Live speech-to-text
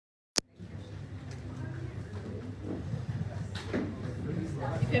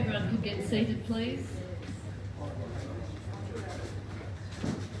If everyone could get seated, please.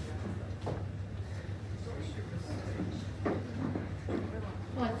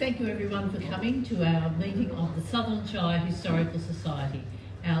 Right, thank you everyone for coming to our meeting of the Southern Shire Historical Society,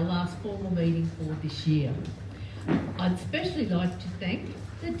 our last formal meeting for this year. I'd especially like to thank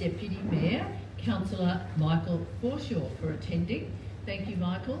the Deputy Mayor, Councillor Michael Forshaw, for attending. Thank you,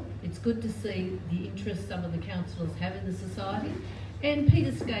 Michael. It's good to see the interest some of the councillors have in the society. And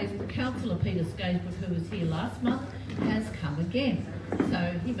Councillor Peter Skaisbrook, who was here last month, has come again.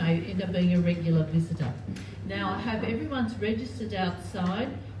 So he may end up being a regular visitor. Now, I hope everyone's registered outside.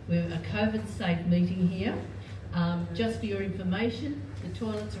 We're a COVID-safe meeting here. Just for your information, the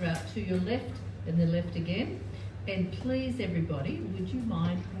toilets are out to your left and the left again. And please, everybody, would you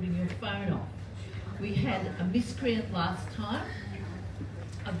mind putting your phone off? We had a miscreant last time,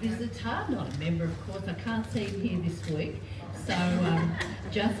 a visitor, not a member of course, I can't see him here this week, so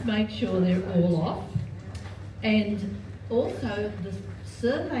just make sure they're all off. And also the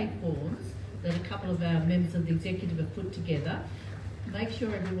survey forms that a couple of our members of the executive have put together, make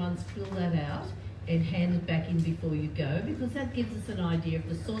sure everyone's filled that out and hand it back in before you go, because that gives us an idea of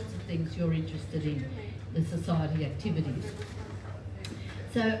the sorts of things you're interested in, the society activities.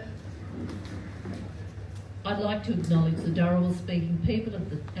 So I'd like to acknowledge the Dharawal-speaking people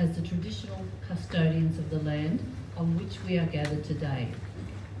as the traditional custodians of the land on which we are gathered today,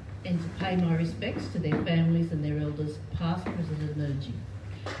 and to pay my respects to their families and their elders, past, present and emerging.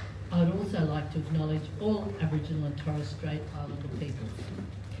 I would also like to acknowledge all Aboriginal and Torres Strait Islander peoples.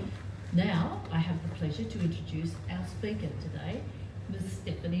 Now I have the pleasure to introduce our speaker today, Ms.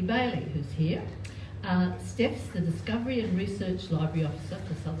 Stephanie Bailey, who's here. Steph's the Discovery and Research Library Officer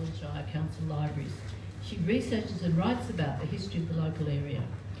for Southern Shire Council Libraries. She researches and writes about the history of the local area.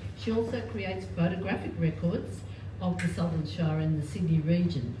 She also creates photographic records of the Southern Shire and the Sydney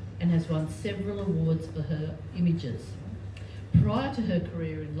region, and has won several awards for her images. Prior to her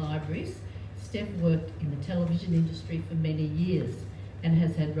career in libraries, Steph worked in the television industry for many years and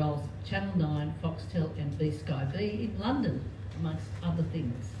has had roles at Channel 9, Foxtel and B-Sky B in London, amongst other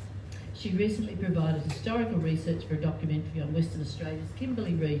things. She recently provided historical research for a documentary on Western Australia's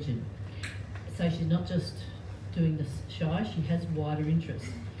Kimberley region. So she's not just doing the Shire, she has wider interests.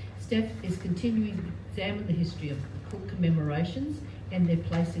 Steph is continuing to examine the history of the Cook commemorations and their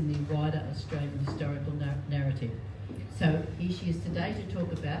place in the wider Australian historical narrative. So here she is today to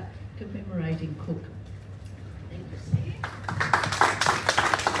talk about commemorating Cook. Thank you, Steph.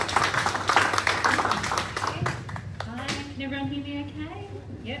 Hi, can everyone hear me okay?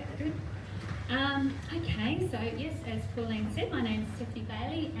 Yep, good. Okay, so yes, as Pauline said, my name is Stephanie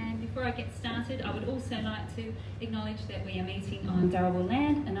Bailey, and before I get started, I would also like to acknowledge that we are meeting on Dharawal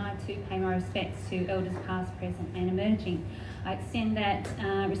land, and I too pay my respects to elders past, present and emerging. I extend that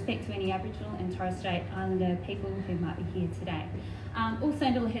respect to any Aboriginal and Torres Strait Islander people who might be here today. Also,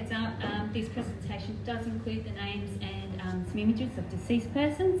 a little heads up, this presentation does include the names and some images of deceased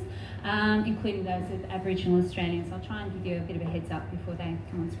persons, including those of Aboriginal Australians. I'll try and give you a bit of a heads up before they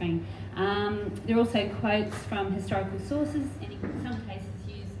come on screen. There are also quotes from historical sources, and in some cases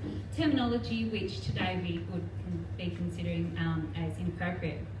use terminology which today we would be considering as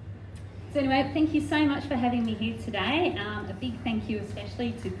inappropriate. So anyway, thank you so much for having me here today. A big thank you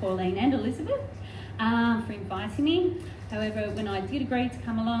especially to Pauline and Elizabeth for inviting me. However, when I did agree to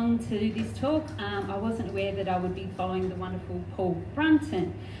come along to this talk, I wasn't aware that I would be following the wonderful Paul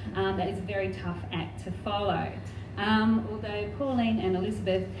Brunton. That is a very tough act to follow. Although Pauline and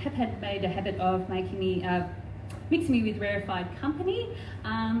Elizabeth have made a habit of making me, mixing me with rarefied company,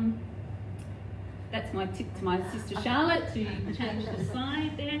 that's my tip to my sister Charlotte to change the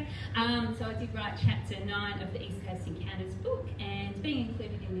slide there. So I did write chapter 9 of the East Coast Encounters book, and being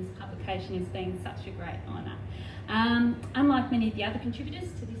included in this publication has been such a great honour. Unlike many of the other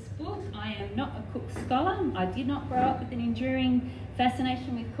contributors to this book, I am not a Cook scholar. I did not grow up with an enduring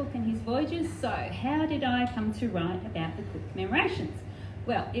fascination with Cook and his voyages, so how did I come to write about the Cook commemorations?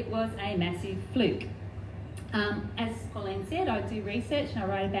 Well, it was a massive fluke. As Pauline said, I do research and I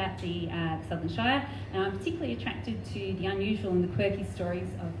write about the Southern Shire, and I'm particularly attracted to the unusual and the quirky stories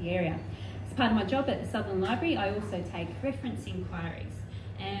of the area. As part of my job at the Southern Library, I also take reference inquiries.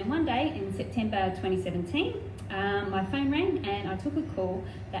 And one day in September 2017, my phone rang and I took a call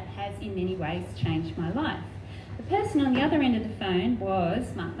that has in many ways changed my life. The person on the other end of the phone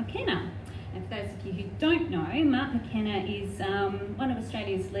was Mark McKenna. And for those of you who don't know, Mark McKenna is one of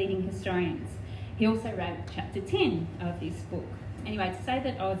Australia's leading historians. He also wrote chapter 10 of this book. Anyway, to say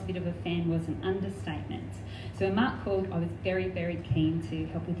that I was a bit of a fan was an understatement. So when Mark called, I was very, very keen to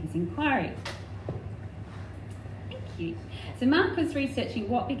help with his inquiry. Thank you. So Mark was researching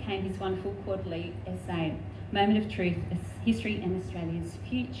what became his wonderful quarterly essay, Moment of Truth, History and Australia's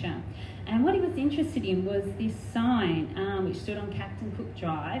Future. And what he was interested in was this sign which stood on Captain Cook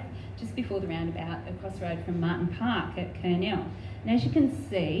Drive just before the roundabout across the road from Martin Park at Kurnell. And as you can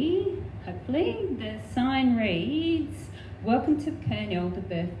see, hopefully, the sign reads, "Welcome to Kurnell, the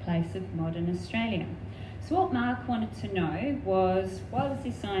birthplace of modern Australia." So what Mark wanted to know was, why was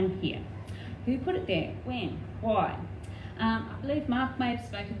this sign here? Who put it there? When? Why? I believe Mark may have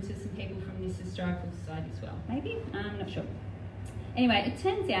spoken to some people from this historical society as well. Maybe? I'm not sure. Anyway, it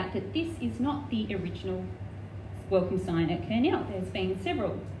turns out that this is not the original welcome sign at Kurnell. There's been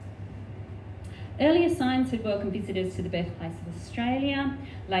several. Earlier signs had welcomed visitors to the birthplace of Australia,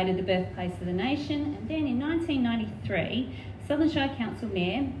 later the birthplace of the nation, and then in 1993, Southern Shire Council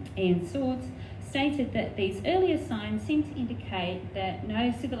Mayor Ian Swords stated that these earlier signs seemed to indicate that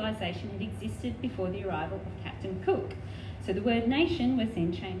no civilisation had existed before the arrival of Captain Cook. So the word nation was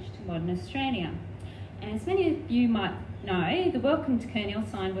then changed to modern Australia. And as many of you might know, the Welcome to Kurnell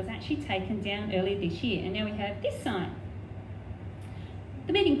sign was actually taken down earlier this year, and now we have this sign.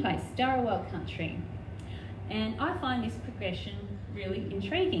 The meeting place, Darawal country. And I find this progression really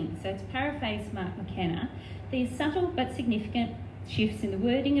intriguing. So to paraphrase Mark McKenna, these subtle but significant shifts in the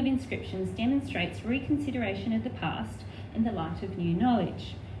wording of inscriptions demonstrates reconsideration of the past in the light of new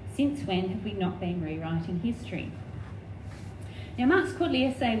knowledge. Since when have we not been rewriting history? Now, Mark's quarterly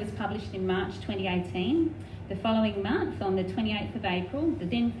essay was published in March 2018. The following month, on the 28th of April, the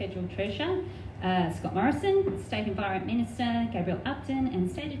then Federal Treasurer, Scott Morrison, State Environment Minister Gabriel Upton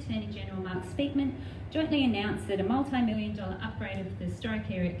and State Attorney General Mark Speakman jointly announced that a multi-million-dollar upgrade of the historic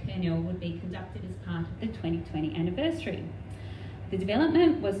area at Kurnell would be conducted as part of the 2020 anniversary. The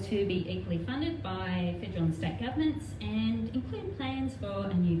development was to be equally funded by federal and state governments and include plans for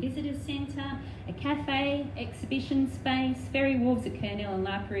a new visitors centre, a cafe, exhibition space, ferry wharves at Kurnell and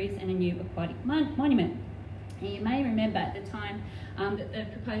La Perouse, and a new aquatic monument. And you may remember at the time that the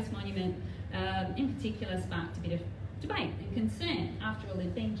proposed monument in particular sparked a bit of debate and concern. After all, it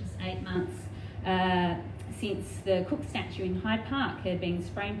had been just 8 months since the Cook statue in Hyde Park had been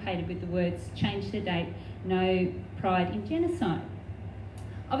spray painted with the words, "Change the date, no pride in genocide."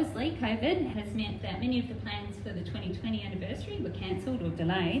 Obviously, COVID has meant that many of the plans for the 2020 anniversary were cancelled or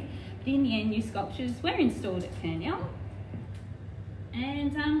delayed, but in the end, new sculptures were installed at Kurnell.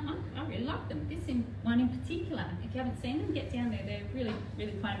 And I really like them. This one in particular, if you haven't seen them, get down there. They're really,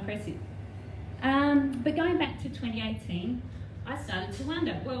 really quite impressive. But going back to 2018, I started to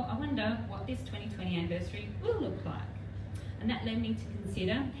wonder, well, I wonder what this 2020 anniversary will look like. And that led me to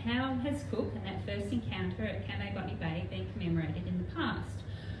consider, how has Cook and that first encounter at Botany Bay been commemorated in the past?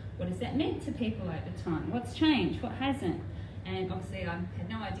 What has that meant to people over time? What's changed? What hasn't? And obviously I had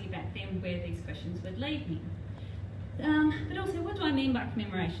no idea back then where these questions would lead me. But also, what do I mean by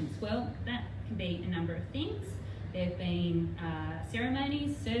commemorations? Well, that can be a number of things. There have been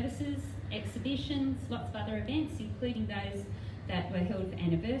ceremonies, services, exhibitions, lots of other events, including those that were held for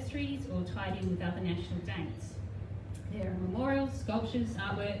anniversaries or tied in with other national dates. There are memorials, sculptures,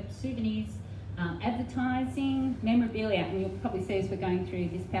 artwork, souvenirs, advertising, memorabilia, and you'll probably see as we're going through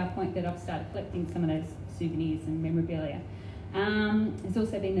this PowerPoint that I've started collecting some of those souvenirs and memorabilia. There's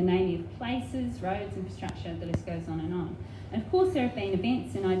also been the naming of places, roads, infrastructure, the list goes on and on. And of course there have been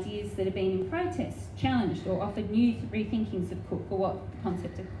events and ideas that have been in protest, challenged or offered new rethinkings of Cook or what the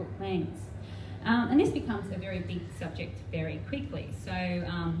concept of Cook means. And this becomes a very big subject very quickly, so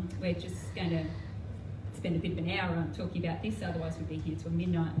we're just going to spend a bit of an hour on talking about this, otherwise we'd be here till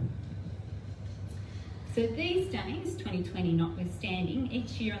midnight. So these days, 2020 notwithstanding,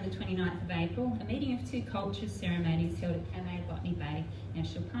 each year on the 29th of April, a meeting of two cultures ceremonies held at Botany Bay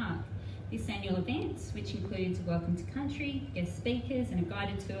National Park. This annual event, which includes a welcome to country, guest speakers and a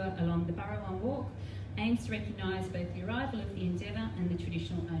guided tour along the Burrawong Walk, aims to recognise both the arrival of the Endeavour and the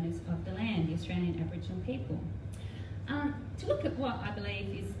traditional owners of the land, the Australian Aboriginal people. To look at what I believe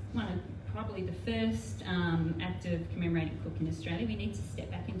is one of probably the first act of commemorating Cook in Australia, we need to step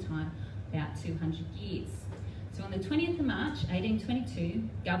back in time about 200 years. So on the 20th of March 1822,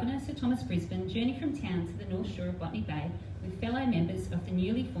 Governor Sir Thomas Brisbane journeyed from town to the north shore of Botany Bay with fellow members of the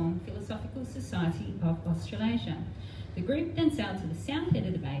newly formed Philosophical Society of Australasia. The group then sailed to the south end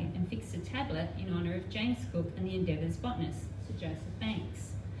of the bay and fixed a tablet in honour of James Cook and the Endeavour's botanist, Sir Joseph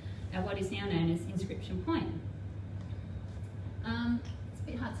Banks, at what is now known as Inscription Point. It's a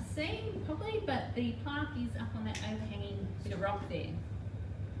bit hard to see, probably, but the plaque is up on that overhanging bit of rock there.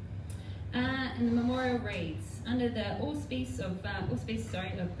 And the memorial reads, under the auspice of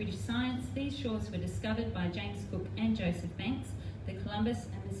British science, these shores were discovered by James Cook and Joseph Banks, the Columbus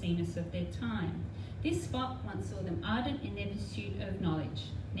and Maecenas of their time. This spot once saw them ardent in their pursuit of knowledge.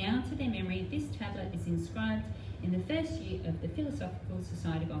 Now, to their memory, this tablet is inscribed in the first year of the Philosophical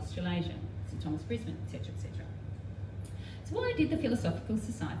Society of Australasia, Sir Thomas Brisbane, etc., etc. So why did the Philosophical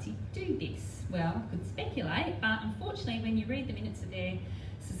Society do this? Well, I could speculate, but unfortunately when you read the minutes of their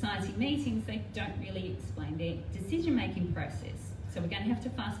society meetings, they don't really explain their decision-making process. So we're going to have to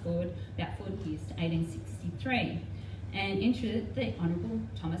fast forward about 40 years to 1863 and enter the Honourable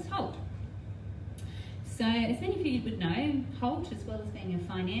Thomas Holt. So as many of you would know, Holt, as well as being a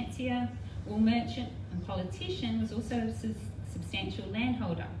financier, wool merchant and politician, was also a substantial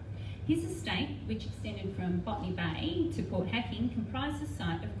landholder. His estate, which extended from Botany Bay to Port Hacking, comprised the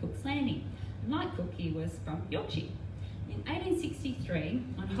site of Cook's Landing. And like Cook, he was from Yorkshire. In 1863,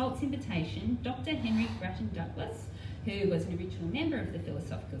 on Holt's invitation, Dr. Henry Grattan Douglas, who was an original member of the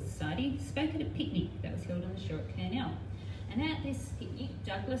Philosophical Society, spoke at a picnic that was held on the shore at Kurnell. And at this picnic,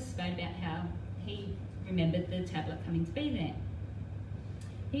 Douglas spoke about how he remembered the tablet coming to be there.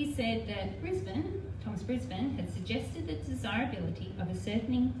 He said that Thomas Brisbane had suggested the desirability of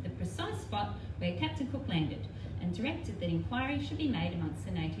ascertaining the precise spot where Captain Cook landed and directed that inquiry should be made amongst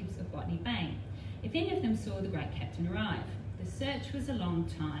the natives of Botany Bay, if any of them saw the great captain arrive. The search was a long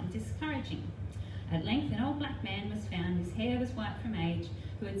time discouraging. At length an old black man was found whose hair was white from age,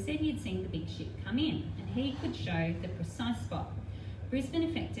 who had said he had seen the big ship come in, and he could show the precise spot.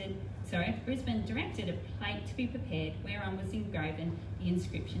 Brisbane directed a plate to be prepared whereon was engraven the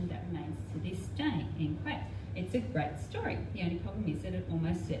inscription that remains to this day, end quote. It's a great story. The only problem is that it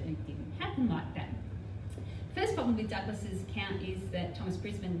almost certainly didn't happen like that. The first problem with Douglas's account is that Thomas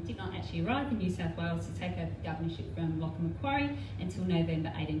Brisbane did not actually arrive in New South Wales to take over the governorship from Locke and Macquarie until November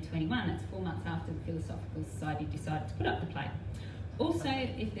 1821. That's 4 months after the Philosophical Society decided to put up the plate. Also,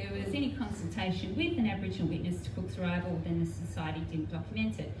 if there was any consultation with an Aboriginal witness to Cook's arrival, then the Society didn't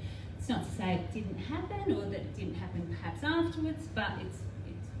document it. It's not to say it didn't happen or that it didn't happen perhaps afterwards, but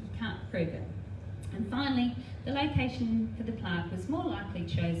you can't prove it. And finally, the location for the plaque was more likely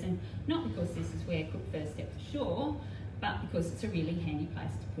chosen not because this is where Cook first stepped ashore, but because it's a really handy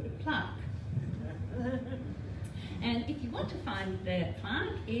place to put a plaque. And if you want to find the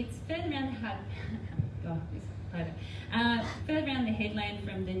plaque, it's further around further around the headland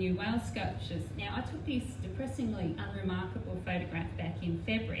from the New Wales sculptures. Now, I took this depressingly unremarkable photograph back in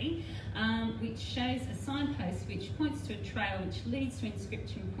February, which shows a signpost which points to a trail which leads to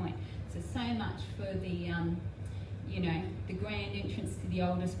Inscription Point. So much for the, the grand entrance to the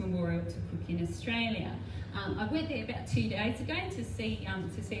oldest memorial to Cook in Australia. I went there about 2 days ago to see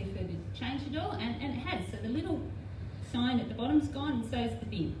if it had changed at all, and it has. So the little sign at the bottom's gone, and so is the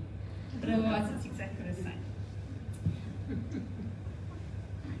bin. But otherwise, it's exactly the same.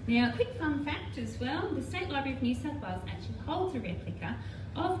 Now, a quick fun fact as well, the State Library of New South Wales actually holds a replica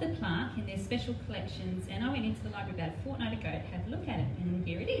of the plaque in their special collections, and I went into the library about a fortnight ago to have a look at it, and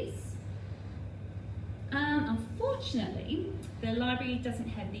here it is. Unfortunately, the library doesn't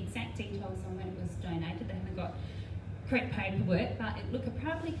have the exact details on when it was donated. They haven't got correct paperwork, but it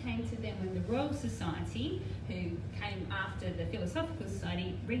probably came to them when the Royal Society, who came after the Philosophical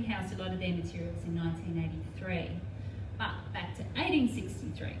Society, rehoused a lot of their materials in 1983. But back to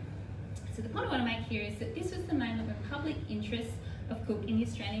 1863. So the point I want to make here is that this was the moment when public interest of Cook in the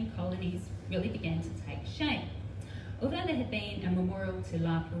Australian colonies really began to take shape. Although there had been a memorial to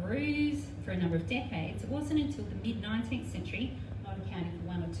La Perouse for a number of decades, it wasn't until the mid-19th century, not accounting for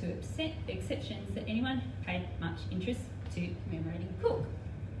one or two exceptions, that anyone paid much interest to commemorating Cook.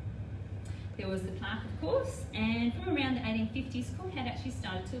 There was the plaque, of course, and from around the 1850s, Cook had actually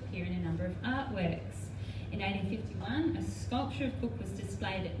started to appear in a number of artworks. In 1851, a sculpture of Cook was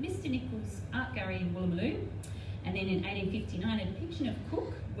displayed at Mr. Nichols' Art Gallery in Woolloomooloo, and then in 1859, a depiction of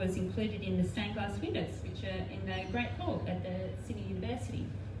Cook was included in the stained glass windows, which are in the Great Hall at the Sydney University.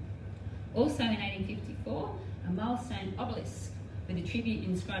 Also in 1854, a milestone obelisk with a tribute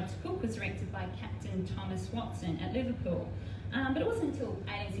inscribed to Cook was erected by Captain Thomas Watson at Liverpool. But it wasn't until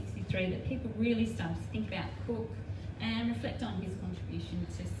 1863 that people really started to think about Cook and reflect on his contribution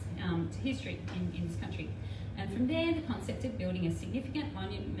to history in this country. And from there, the concept of building a significant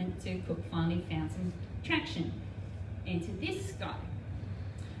monument to Cook finally found some traction. Enter this guy.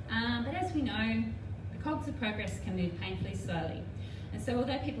 But as we know, the cogs of progress can move painfully slowly. And so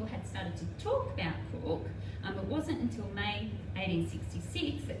although people had started to talk about Cook, it wasn't until May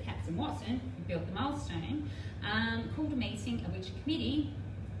 1866 that Captain Watson, who built the milestone, called a meeting at which a committee,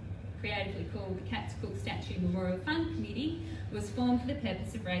 creatively called the Captain Cook Statue Memorial Fund Committee, was formed for the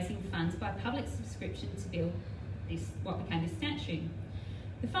purpose of raising funds by public subscription to build what became the statue.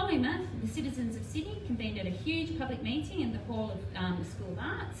 The following month, the citizens of Sydney convened at a huge public meeting in the hall of the School of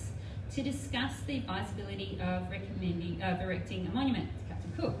Arts to discuss the advisability of erecting a monument to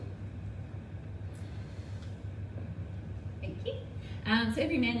Captain Cook. Thank you. So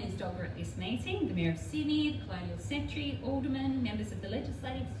every man and his dog were at this meeting: the Mayor of Sydney, the Colonial Secretary, aldermen, members of the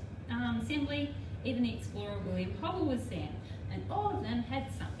Legislative Assembly, even the explorer William Hobble was there, and all of them had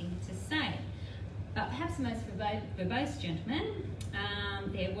something to say. But perhaps the most verbose gentleman,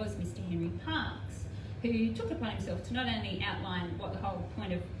 there was Mr. Henry Parkes, who took it upon himself to not only outline what the whole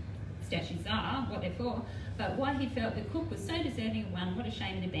point of statues are, what they're for, but why he felt that Cook was so deserving of one. What a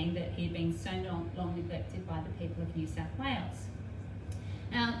shame it had been that he had been so long neglected by the people of New South Wales.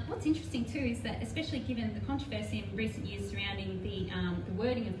 Now, what's interesting too is that, especially given the controversy in recent years surrounding the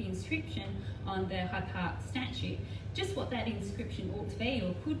wording of the inscription on the Hyde Park statue, just what that inscription ought to be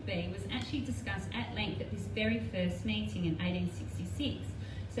or could be was actually discussed at length at this very first meeting in 1866.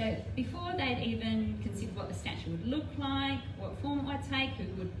 So before they'd even considered what the statue would look like, what form it might take, who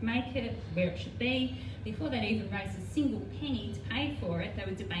would make it, where it should be, before they'd even raised a single penny to pay for it, they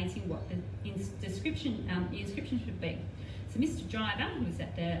were debating what the inscription should be. So Mr. Driver, who was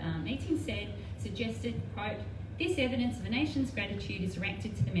at the meeting, suggested, quote, "This evidence of a nation's gratitude is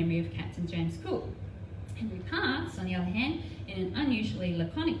erected to the memory of Captain James Cook." Henry Parkes, on the other hand, in an unusually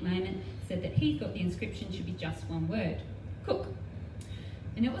laconic moment, said that he thought the inscription should be just one word: Cook.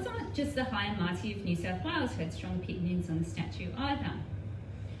 And it wasn't just the high and mighty of New South Wales who had strong opinions on the statue either.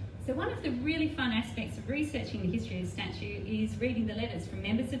 So one of the really fun aspects of researching the history of the statue is reading the letters from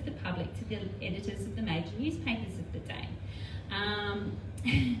members of the public to the editors of the major newspapers of the day.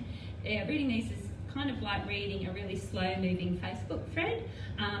 Yeah, reading these is kind of like reading a really slow-moving Facebook thread,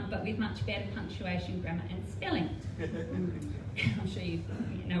 but with much better punctuation, grammar and spelling. I'm sure you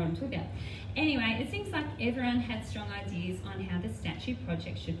know what I'm talking about. Anyway, it seems like everyone had strong ideas on how the statue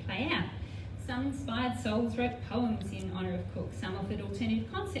project should play out. Some inspired souls wrote poems in honour of Cook. Some offered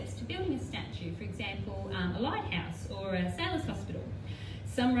alternative concepts to building a statue, for example, a lighthouse or a sailors' hospital.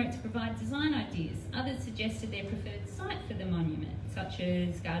 Some wrote to provide design ideas. Others suggested their preferred site for the monument, such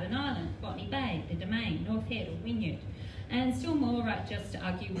as Garden Island, Botany Bay, the Domain, North Head or Wynyard. And still more wrote just to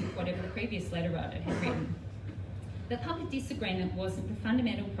argue with whatever the previous letter writer had written. But public disagreement wasn't the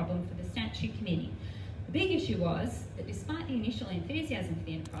fundamental problem for the statue committee. The big issue was that despite the initial enthusiasm for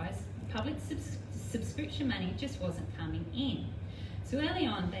the enterprise, public subscription money just wasn't coming in. So early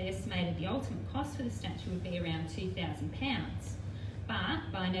on, they estimated the ultimate cost for the statue would be around £2,000.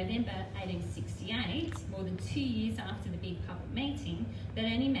 But by November 1868, more than 2 years after the big public meeting, they'd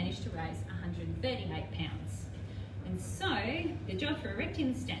only managed to raise £138. And so the job for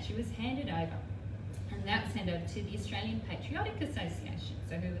erecting the statue was handed over. And that was handed over to the Australian Patriotic Association.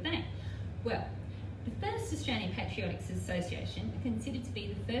 So who were they? Well, the first Australian Patriotic Association are considered to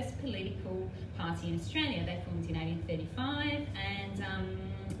be the first political party in Australia. They formed in 1835 and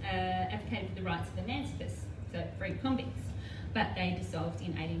advocated for the rights of emancipists, so free convicts. But they dissolved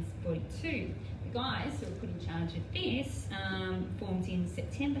in 1842. The guys who were put in charge of this formed in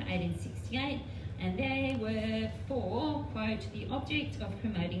September 1868, and they were for, quote, the object of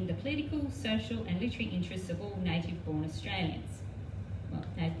promoting the political, social and literary interests of all native-born Australians. Well,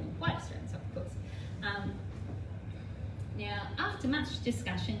 native-born white Australians, of course. Now, after much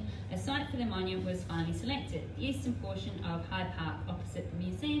discussion, a site for the monument was finally selected, the eastern portion of Hyde Park opposite the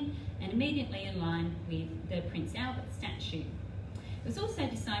museum and immediately in line with the Prince Albert statue. It was also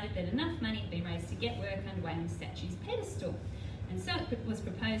decided that enough money had been raised to get work underway on the statue's pedestal. And so it was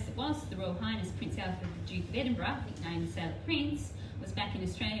proposed that whilst the Royal Highness Prince Alfred, the Duke of Edinburgh, nicknamed the Sailor Prince, was back in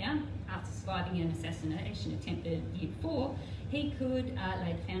Australia after surviving an assassination attempt the year before, he could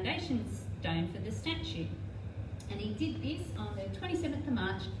lay the foundation stone for the statue. And he did this on the 27th of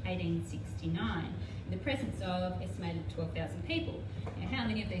March 1869 in the presence of estimated 12,000 people. Now, how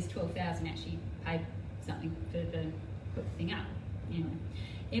many of these 12,000 actually paid something for put the thing up? Anyway,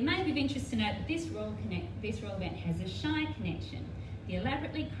 it may be of interest to note that this royal event has a Shire connection. The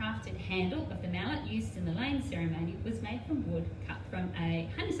elaborately crafted handle of the mallet used in the laying ceremony was made from wood cut from a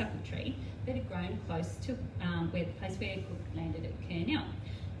honeysuckle tree that had grown close to the place where Cook landed at Kurnell.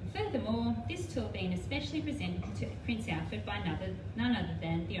 Furthermore, this tool had been especially presented to Prince Alfred by none other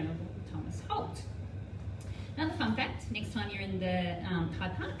than the Honourable Thomas Holt. Another fun fact, next time you're in the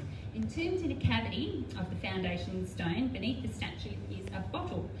Hyde Park, entombed in a cavity of the foundation stone beneath the statue is a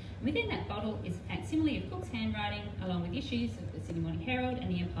bottle. And within that bottle is a facsimile of Cook's handwriting, along with issues of the Sydney Morning Herald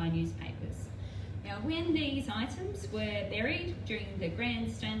and the Empire newspapers. Now, when these items were buried during the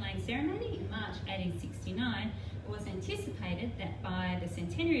grand stone laying ceremony in March 1869, it was anticipated that by the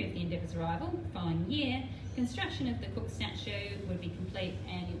centenary of the Endeavour's arrival the following year, construction of the Cook statue would be complete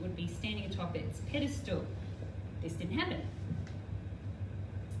and it would be standing atop its pedestal. This didn't happen.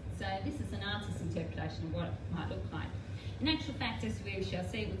 So this is an artist's interpretation of what it might look like. In actual fact, as we shall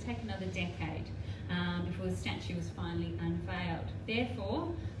see, it will take another decade before the statue was finally unveiled.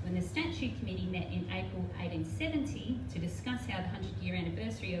 Therefore, when the Statue Committee met in April 1870 to discuss how the 100-year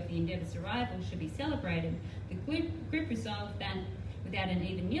anniversary of the Endeavour's arrival should be celebrated, the group resolved that without an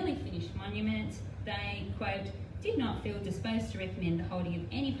even nearly finished monument, they, quote, did not feel disposed to recommend the holding of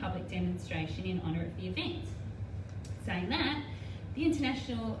any public demonstration in honour of the event. Saying that, the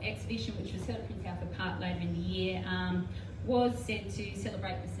international exhibition, which was held at Prince Alfred Park later in the year, was said to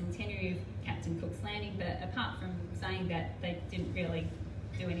celebrate the centenary of Captain Cook's landing, but apart from saying that, they didn't really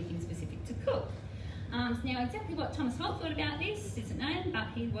do anything specific to Cook. Now, exactly what Thomas Holt thought about this isn't known, but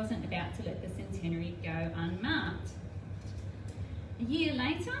he wasn't about to let the centenary go unmarked. A year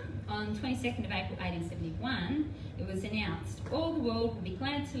later, on 22nd of April 1871, it was announced, all the world will be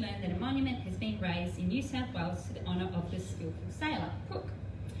glad to learn that a monument has been raised in New South Wales to the honour of the skillful sailor, Cook.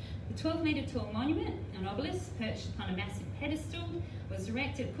 The 12-metre tall monument, an obelisk perched upon a massive pedestal, was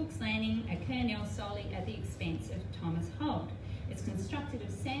erected at Cook's Landing at Kurnell solely at the expense of Thomas Holt. It's constructed of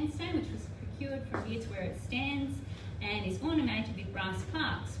sandstone, which was procured from here to where it stands, and is ornamented with brass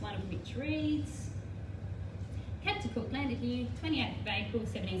plaques, one of which reads, Captain Cook landed here 28th of April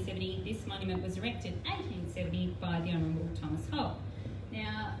 1770. This monument was erected 1870 by the Honourable Thomas Holt.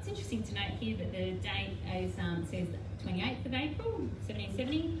 Now, it's interesting to note here that the date is, says 28th of April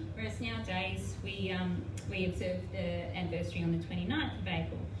 1770, whereas nowadays we observe the anniversary on the 29th of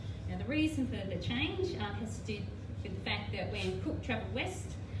April. Now, the reason for the change has to do with the fact that when Cook travelled west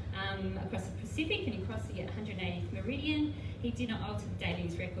across the Pacific and he crossed the 180th meridian, he did not alter the date of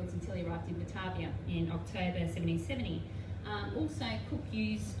his records until he arrived in Batavia in October 1770. Also, Cook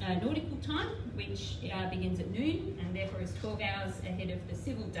used nautical time, which begins at noon and therefore is 12 hours ahead of the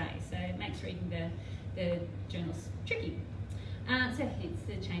civil day, so it makes reading the journals tricky. So hence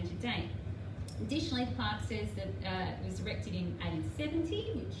the change of date. Additionally, the plaque says that it was erected in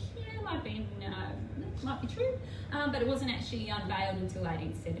 1870, which might be true, but it wasn't actually unveiled until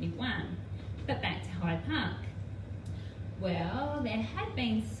 1871. But back to Hyde Park. Well, there had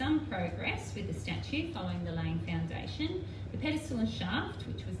been some progress with the statue following the laying foundation. The pedestal and shaft,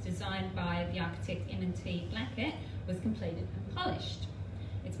 which was designed by the architect M&T Blackett, was completed and polished.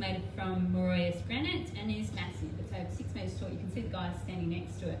 It's made from Moroyas granite and is massive. It's over 6 metres tall. You can see the guys standing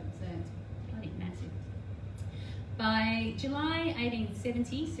next to it, so it's bloody massive. By July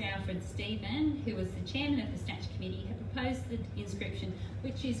 1870, Sir Alfred Stephen, who was the chairman of the Statue Committee, had proposed the inscription,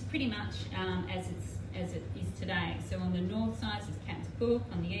 which is pretty much as it is today. So on the north side is Captain Cook,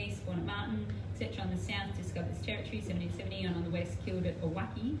 on the east, Bonnet Martin, etc. On the south, discovered this territory, 1770, and on the west, killed at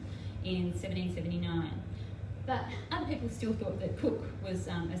Owaki in 1779. But other people still thought that Cook was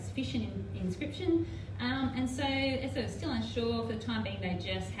a sufficient inscription, and so as they were still unsure, for the time being they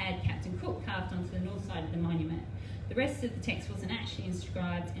just had Captain Cook carved onto the north side of the monument. The rest of the text wasn't actually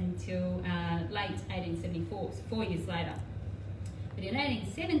inscribed until late 1874, so 4 years later. But in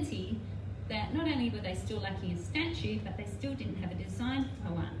 1870, that not only were they still lacking a statue, but they still didn't have a design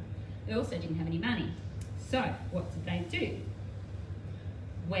for one. They also didn't have any money. So what did they do?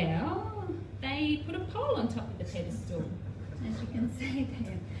 Well, they put a pole on top of the pedestal, as you can see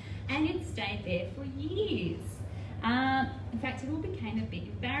there, and it stayed there for years. In fact, it all became a bit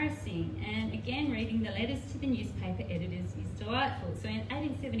embarrassing, and again, reading the letters to the newspaper editors is delightful. So in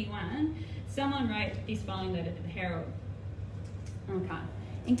 1871, someone wrote this following letter to the Herald. Okay.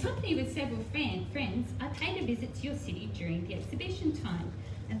 In company with several friends, I paid a visit to your city during the exhibition time,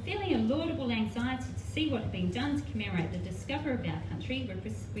 and feeling a laudable anxiety to see what had been done to commemorate the discovery of our country,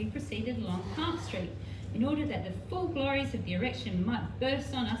 we proceeded along Park Street in order that the full glories of the erection might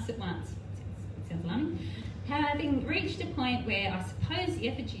burst on us at once. It sounds alarming. Having reached a point where I suppose the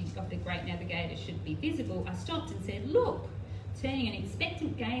effigy of the great navigator should be visible, I stopped and said, "Look," turning an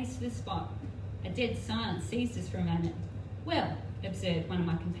expectant gaze to the spot. A dead silence seized us for a moment. "Well," observed one of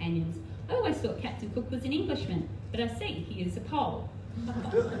my companions, "I always thought Captain Cook was an Englishman, but I see he is a Pole."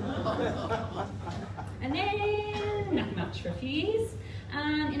 And then, nothing much for a few years.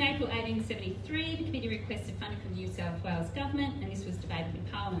 In April 1873, the committee requested funding from the New South Wales government, and this was debated in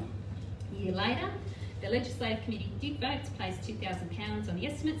Parliament. A year later, the Legislative Committee did vote to place £2,000 on the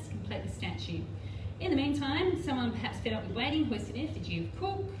estimates to complete the statue. In the meantime, someone perhaps fed up with waiting hoisted an effigy of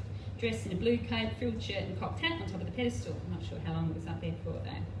Cook, dressed in a blue coat, frilled shirt and cocked hat on top of the pedestal. I'm not sure how long it was up there for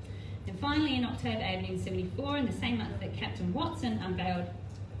though. And finally, in October 1874, in the same month that Captain Watson unveiled,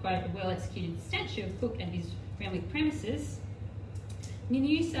 quote, a well-executed statue of Cook at his Randwick premises, the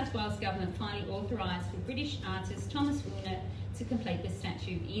New South Wales government finally authorised the British artist Thomas Wilner to complete the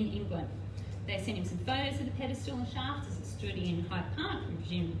statue in England. They sent him some photos of the pedestal and shaft as it stood in Hyde Park, and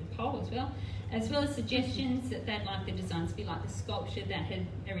presumably the pole as well as suggestions that they'd like the design to be like the sculpture that had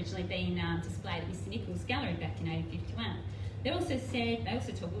originally been displayed at Mr Nichols' gallery back in 1851. They also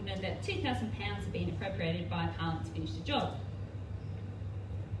told Woolner that £2,000 had been appropriated by Parliament to finish the job.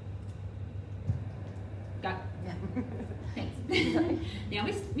 Go. Yeah. Thanks. Now,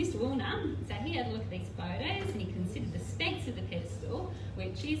 Mr Woolner, so he had a look at these photos and he considered the specs of the pedestal,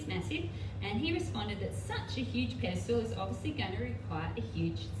 which is massive, and he responded that such a huge pedestal is obviously going to require a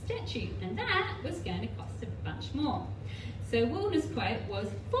huge statue, and that was going to cost a bunch more. So Woolner's quote was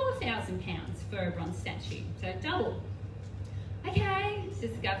 £4,000 for a bronze statue, so double. Okay,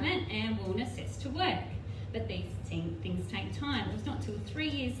 says the government, and Woolner sets to work. But these things take time. It was not till 3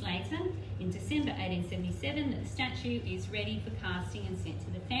 years later, in December 1877, that the statue is ready for casting and sent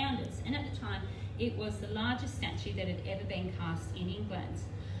to the founders. And at the time, it was the largest statue that had ever been cast in England.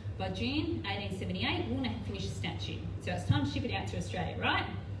 By June 1878, Woolner had finished the statue. So it's time to ship it out to Australia, right?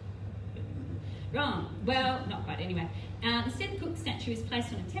 Wrong. Well, not quite anyway. Instead, the Cook statue is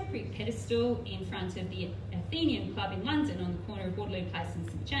placed on a temporary pedestal in front of the Athenaeum Club in London on the corner of Waterloo Place and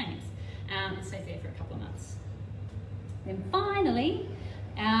St James. And stays there for a couple of months. Then finally,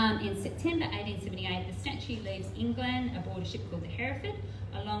 in September 1878, the statue leaves England aboard a ship called the Hereford,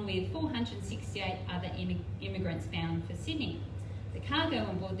 along with 468 other immigrants bound for Sydney. The cargo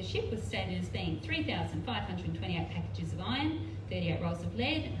on board the ship was stated as being 3,528 packages of iron, 38 rolls of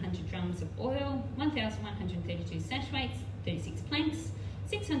lead, 100 drums of oil, 1,132 sash weights, 36 planks,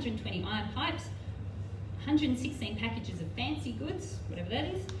 620 iron pipes, 116 packages of fancy goods, whatever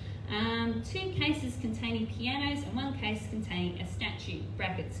that is, 2 cases containing pianos and 1 case containing a statue,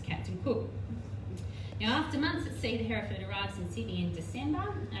 brackets Captain Cook. Now, after months at sea, the Hereford arrives in Sydney in December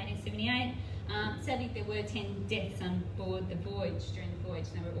 1878. Sadly, there were 10 deaths on board the voyage during the voyage,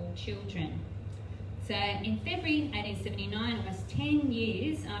 and they were all children. So in February 1879, almost 10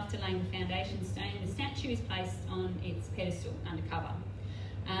 years after laying the foundation stone, the statue is placed on its pedestal undercover.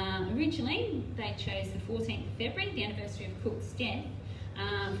 Originally, they chose the 14th of February, the anniversary of Cook's death,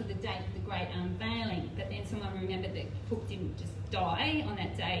 for the date of the great unveiling, but then someone remembered that Cook didn't just die on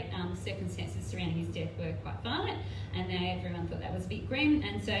that date. The circumstances surrounding his death were quite violent, and everyone thought that was a bit grim,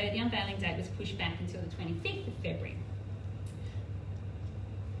 and so the unveiling date was pushed back until the 25th of February.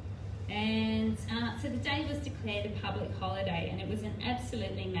 And so the day was declared a public holiday, and it was an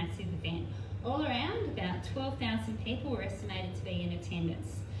absolutely massive event. All around, about 12,000 people were estimated to be in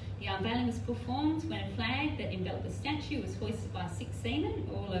attendance. The unveiling was performed when a flag that enveloped the statue was hoisted by 6 seamen,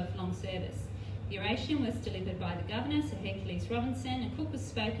 all of long service. The oration was delivered by the Governor, Sir Hercules Robinson, and Cook was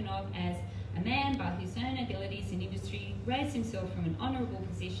spoken of as a man by whose own abilities and industry raised himself from an honourable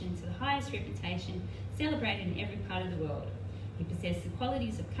position to the highest reputation, celebrated in every part of the world. He possessed the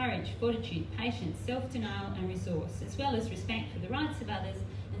qualities of courage, fortitude, patience, self-denial and resource, as well as respect for the rights of others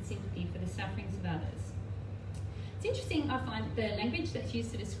and sympathy for the sufferings of others. It's interesting, I find, the language that's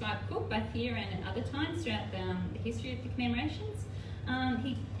used to describe Cook, both here and at other times throughout the history of the commemorations.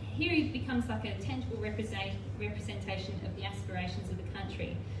 Here he becomes like a tangible representation of the aspirations of the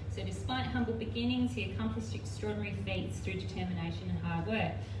country. So despite humble beginnings, he accomplished extraordinary feats through determination and hard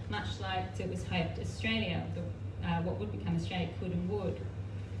work, much like it was hoped Australia, what would become Australia, could and would.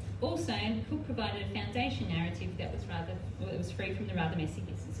 Also, Cook provided a foundation narrative that was free from the rather messy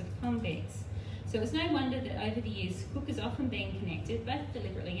business of convicts. So it was no wonder that over the years, Cook has often been connected, both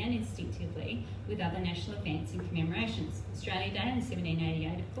deliberately and instinctively, with other national events and commemorations. Australia Day in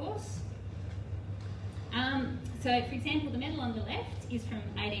 1788, of course. So, for example, the medal on the left is from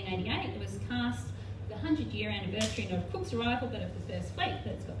 1888. It was cast the 100-year anniversary not of Cook's arrival, but of the first fleet,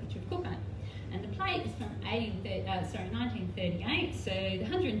 but it's got a picture of Cook on it. And the plate is from 1938, so the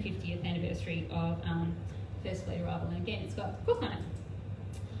 150th anniversary of First Fleet arrival, and again, it's got Cook on it.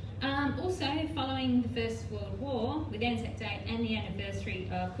 Also, following the First World War, with Anzac Day and the anniversary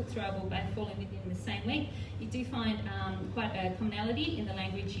of Cook's arrival both falling within the same week, you do find quite a commonality in the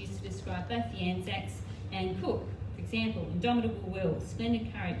language used to describe both the Anzacs and Cook. For example, indomitable will,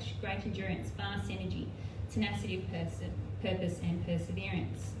 splendid courage, great endurance, vast energy, tenacity of purpose and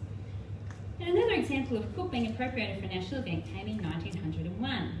perseverance. And another example of Cook being appropriated for a national event came in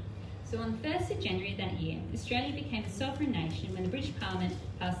 1901. So on the 1st of January that year, Australia became a sovereign nation when the British Parliament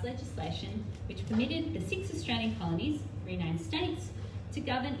passed legislation which permitted the 6 Australian colonies, renamed states, to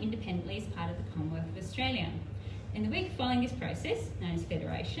govern independently as part of the Commonwealth of Australia. In the week following this process, known as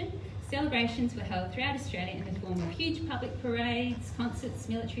Federation, celebrations were held throughout Australia in the form of huge public parades, concerts,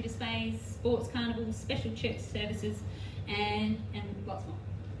 military displays, sports carnivals, special church services, and lots more.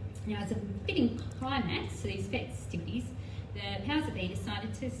 Now, as a fitting climax to these festivities, the powers that be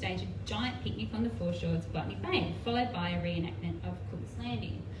decided to stage a giant picnic on the foreshores of Botany Bay, followed by a reenactment of Cook's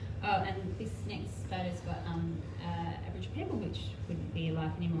Landing. Oh, and this next photo's got Aboriginal people, which wouldn't be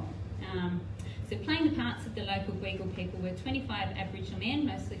alive anymore. So playing the parts of the local Gweagal people were 25 Aboriginal men,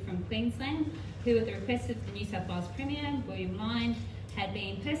 mostly from Queensland, who at the request of the New South Wales Premier, William Lyne, had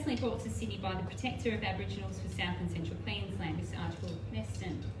been personally brought to Sydney by the Protector of Aboriginals for South and Central Queensland, Mr Archibald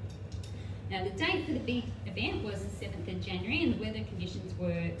Meston. Now the date for the big event was the 7th of January and the weather conditions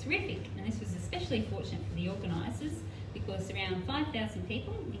were terrific, and this was especially fortunate for the organisers because around 5,000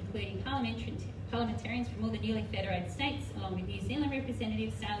 people, including parliamentarians from all the newly federated states, along with New Zealand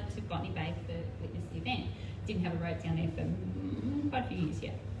representatives, sailed to Botany Bay to witness the event. Didn't have a road down there for quite a few years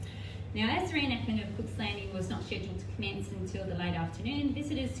yet. Now, as the reenactment of Cook's Landing was not scheduled to commence until the late afternoon,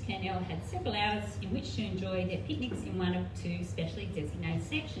 visitors to Kurnell had several hours in which to enjoy their picnics in one of two specially designated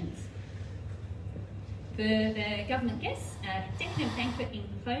sections. For the government guests, a decorative banquet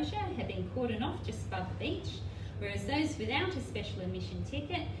enclosure had been cordoned off just above the beach, whereas those without a special admission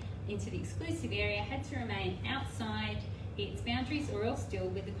ticket into the exclusive area had to remain outside its boundaries or else deal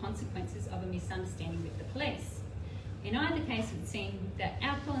with the consequences of a misunderstanding with the police. In either case, it would seem that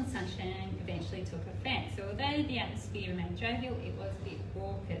alcohol and sunshine eventually took effect. So although the atmosphere remained jovial, it was a bit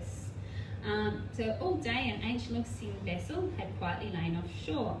raucous. So all day, an ancient-looking vessel had quietly lain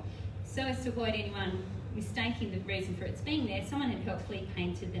offshore. So as to avoid anyone mistaking the reason for its being there, someone had helpfully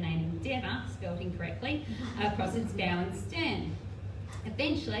painted the name Endeavour, spelled incorrectly, across its bow and stern.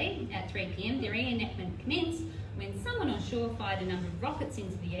 Eventually, at 3 p.m, the reenactment commenced when someone on shore fired a number of rockets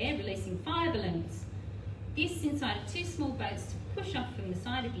into the air, releasing fire balloons. This incited two small boats to push off from the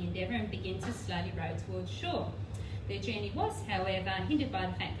side of the Endeavour and begin to slowly row towards shore. Their journey was, however, hindered by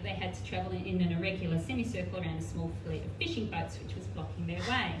the fact that they had to travel in an irregular semicircle around a small fleet of fishing boats which was blocking their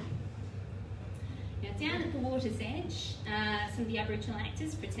way. Now, down at the water's edge, some of the Aboriginal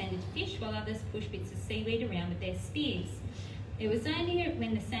actors pretended to fish while others pushed bits of seaweed around with their spears. It was only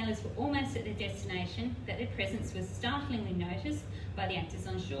when the sailors were almost at their destination that their presence was startlingly noticed by the actors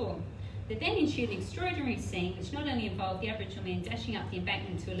on shore. There then ensued an extraordinary scene which not only involved the Aboriginal men dashing up the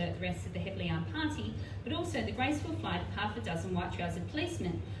embankment to alert the rest of the heavily armed party, but also the graceful flight of half a dozen white-trousered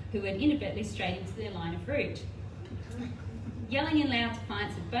policemen who had inadvertently strayed into their line of route. Yelling in loud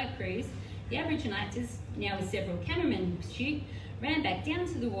defiance of boat crews, the Aboriginal actors, now with several cameramen in pursuit, ran back down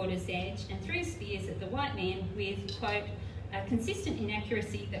to the water's edge and threw spears at the white men with, quote, a consistent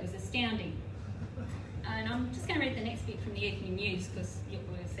inaccuracy that was astounding. And I'm just going to read the next bit from the Evening News because you'll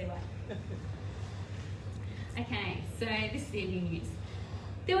see why. Okay, so this is the Evening News.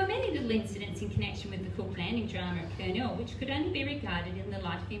 There were many little incidents in connection with the Cook Landing drama at Kurnell which could only be regarded in the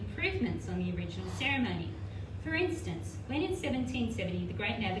light of improvements on the original ceremony. For instance, when in 1770 the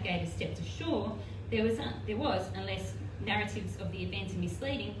great navigator stepped ashore, there was, unless narratives of the event are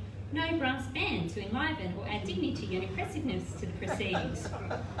misleading, no brass band to enliven or add dignity and impressiveness to the proceedings.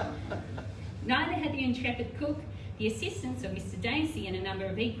 Neither had the intrepid Cook the assistance of Mr Dacey and a number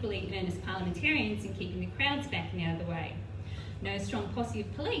of equally earnest parliamentarians in keeping the crowds back and out of the way. No strong posse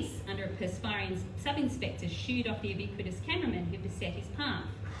of police under a perspiring sub-inspector shooed off the ubiquitous cameraman who beset his path.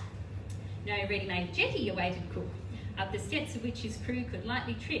 No ready-made jetty awaited Cook, up the steps of which his crew could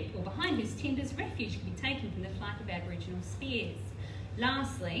lightly trip or behind whose timbers refuge could be taken from the flight of Aboriginal spears.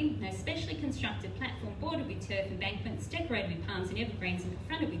 Lastly, no specially constructed platform bordered with turf embankments, decorated with palms and evergreens and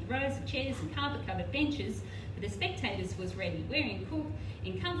confronted with rows of chairs and carpet-covered benches for the spectators was ready, wherein Cook,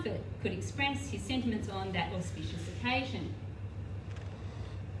 in comfort, could express his sentiments on that auspicious occasion.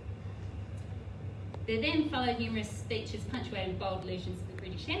 There then followed numerous speeches punctuated with bold allusions to the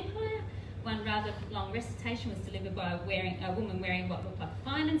British Empire. One rather long recitation was delivered by a woman wearing what looked like a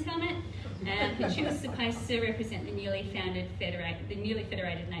fireman's helmet, and she was supposed to represent the newly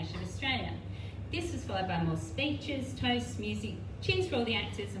federated nation of Australia. This was followed by more speeches, toasts, music, cheers for all the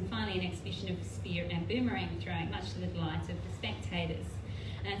actors, and finally an exhibition of spear and boomerang throwing, much to the delight of the spectators.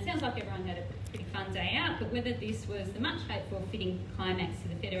 And it sounds like everyone had a pretty fun day out, but whether this was the much hoped for fitting climax to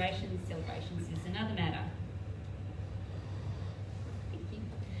the Federation's celebrations is another matter.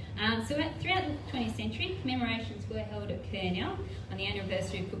 Throughout the 20th century, commemorations were held at Kurnell on the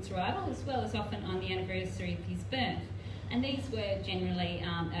anniversary of Cook's arrival, as well as often on the anniversary of his birth. And these were generally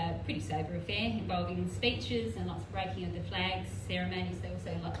a pretty sober affair, involving speeches and lots of breaking of the flags, ceremonies. They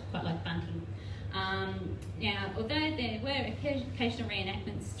also quite like bunting. Now, although there were occasional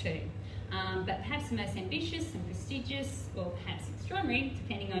reenactments too, but perhaps the most ambitious and prestigious, or perhaps extraordinary,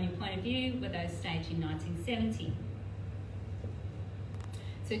 depending on your point of view, were those staged in 1970.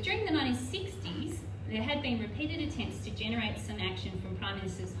 So during the 1960s, there had been repeated attempts to generate some action from Prime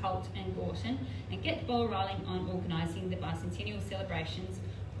Ministers Holt and Gorton and get the ball rolling on organising the bicentennial celebrations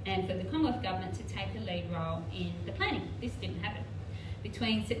and for the Commonwealth Government to take a lead role in the planning. This didn't happen.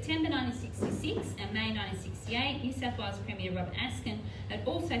 Between September 1966 and May 1968, New South Wales Premier Robert Askin had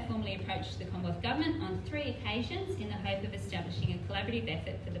also formally approached the Commonwealth Government on 3 occasions in the hope of establishing a collaborative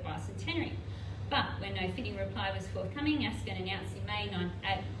effort for the bicentenary. But when no fitting reply was forthcoming, Askin announced in May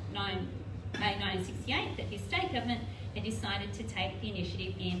 1968 that his state government had decided to take the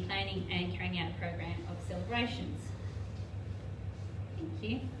initiative in planning and carrying out a program of celebrations. Thank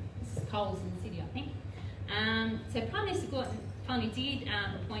you. This is Coles in the city, I think. So Prime Minister Gorton finally did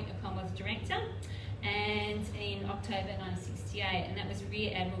appoint a Commonwealth Director, and in October 1968, and that was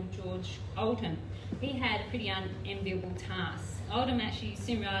Rear Admiral George Oldham. He had a pretty unenviable task. Oldham actually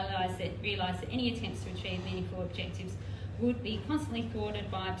soon realised that any attempts to achieve meaningful objectives would be constantly thwarted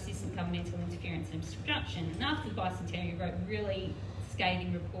by persistent governmental interference and obstruction. And after the bicentenary, he wrote a really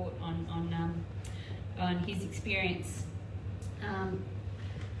scathing report on his experience.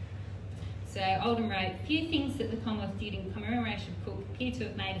 So Oldham wrote, "Few things that the Commonwealth did in commemoration of Cook appear to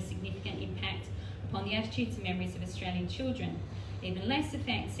have made a significant impact upon the attitudes and memories of Australian children. Even less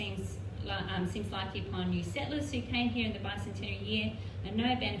effect seems likely upon new settlers who came here in the bicentenary year, and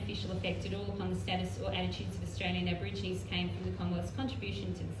no beneficial effect at all upon the status or attitudes of Australian Aborigines came from the Commonwealth's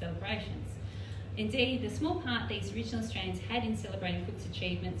contribution to the celebrations. Indeed, the small part these original Australians had in celebrating Cook's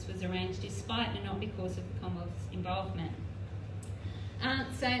achievements was arranged despite and not because of the Commonwealth's involvement."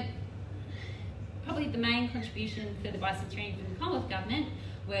 So probably the main contribution for the bicentenary from the Commonwealth Government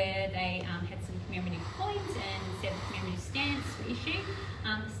where they had some commemorative coins and 7 commemorative stamps were issued.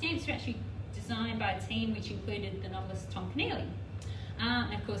 The stamps were actually designed by a team which included the novelist Tom Kurnell.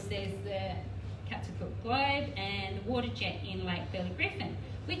 And of course there's the Captain Cook Globe and the water jet in Lake Burley Griffin,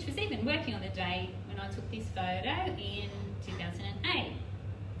 which was even working on the day when I took this photo in 2008.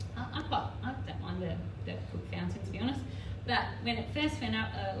 I don't mind the Cook fountain, to be honest. But when it first went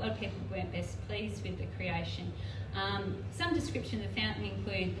up, a lot of people weren't best pleased with the creation. Some description of the fountain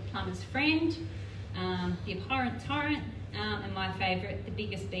include the plumber's friend, the abhorrent torrent, and my favourite, the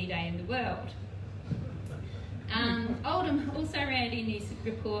biggest B-day in the world. Oldham also wrote in his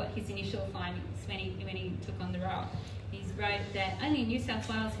report his initial findings when he took on the role. He wrote that only in New South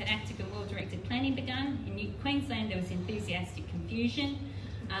Wales had active and well-directed planning begun. In Queensland there was enthusiastic confusion.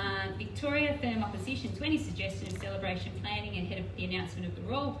 Victoria, firm opposition to any suggestion of celebration planning ahead of the announcement of the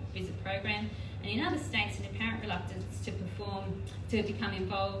Royal Visit Program, and in other states an apparent reluctance to become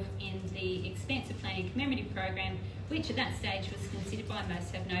involved in the expensive planning commemorative program, which at that stage was considered by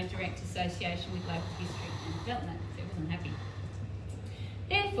most to have no direct association with local history and development, so it wasn't happy.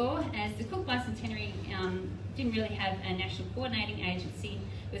 Therefore, as the Cook Bicentenary didn't really have a national coordinating agency,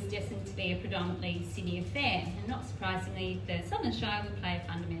 it was destined to be a predominantly Sydney affair, and not surprisingly, the Southern Shire would play a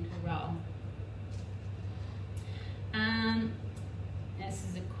fundamental role. This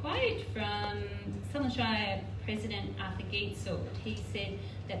is a quote from Southern Shire President Arthur Geetsord. He said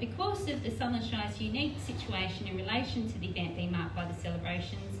that because of the Southern Shire's unique situation in relation to the event being marked by the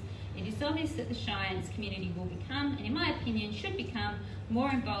celebrations, it is obvious that the Shire and its community will become, and in my opinion should become,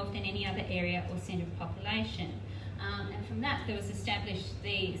 more involved than any other area or centre of population. And from that there was established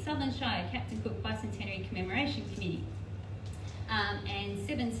the Southern Shire Captain Cook Bicentenary Commemoration Committee. And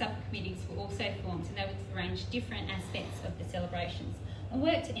 7 subcommittees were also formed, and they would arrange different aspects of the celebrations and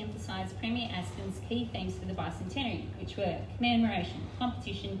work to emphasise Premier Askin's key themes for the bicentenary, which were commemoration,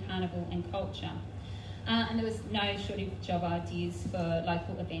 competition, carnival and culture. And there was no shortage of ideas for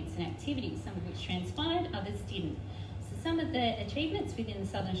local events and activities, some of which transpired, others didn't. So some of the achievements within the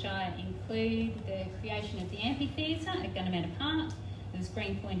Southern Shire include the creation of the amphitheatre at Gunnemanna Park. There was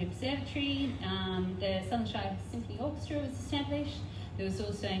Greenpoint Observatory, the Southern Shire Symphony Orchestra was established. There was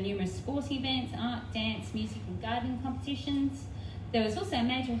also numerous sporting events, art, dance, music and gardening competitions. There was also a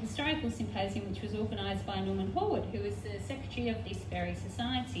major historical symposium which was organised by Norman Horwood, who was the secretary of this very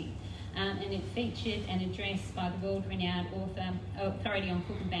society. And it featured an address by the world-renowned authority on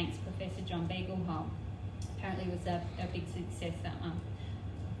Cook and Banks, Professor John Beaglehole. Apparently it was a big success, that one.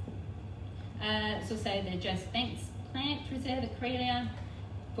 There's also the Joseph Banks Plant Reserve at Kurnell,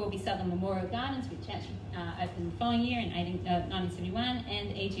 Corby Southern Memorial Gardens, which actually opened the following year in 1971, and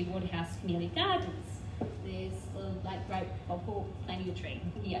the E.G. Waterhouse Community Gardens. There's Lake Grape Bob Hawke planting a tree. I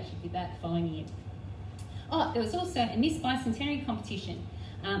think he actually did that the following year. Oh, there was also a Miss Bicentenary competition,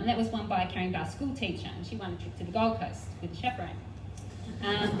 and that was won by a Carring Bar school teacher, and she won a trip to the Gold Coast with a chaperone.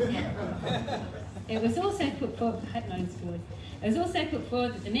 It was also put forward, I hope no one's good. It was also put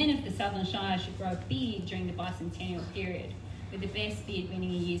forward that the men of the Southern Shire should grow a beard during the bicentennial period. with the best bid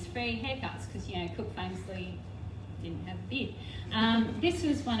winning a year's free haircuts, because, you know, Cook famously didn't have a bid. This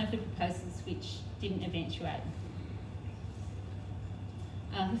was one of the proposals which didn't eventuate.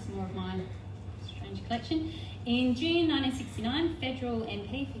 This is more of my strange collection. In June 1969, Federal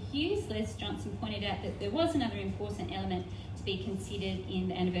MP for Hughes, Les Johnson, pointed out that there was another important element to be considered in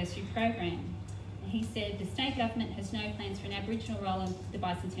the anniversary program. He said the state government has no plans for an Aboriginal role in the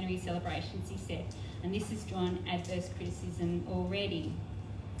bicentenary celebrations, he said, and this has drawn adverse criticism already.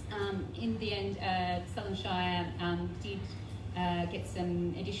 In the end, Southern Shire did get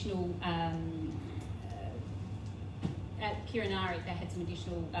some additional, at Kurnell they had some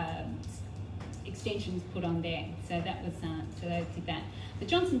additional extensions put on there, so that was, so they did that. But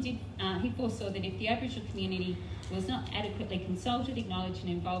Johnson did, he foresaw that if the Aboriginal community was not adequately consulted, acknowledged and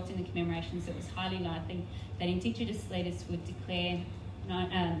involved in the commemorations, it was highly likely that Indigenous leaders would declare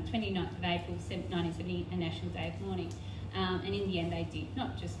 29th of April 1970 a National Day of Mourning. And in the end they did,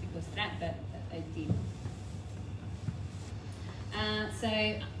 not just because of that, but they did.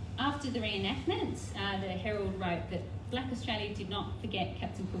 So after the reenactment, the Herald wrote that Black Australia did not forget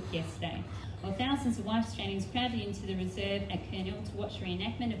Captain Cook yesterday. While thousands of white Australians crowded into the reserve at Kurnell to watch the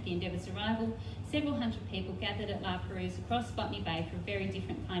reenactment of the Endeavour's arrival, several hundred people gathered at La Perouse across Botany Bay for a very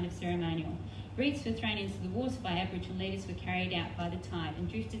different kind of ceremonial. Wreaths were thrown into the water by Aboriginal leaders were carried out by the tide and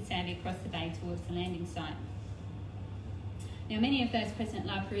drifted sadly across the bay towards the landing site. Now, many of those present at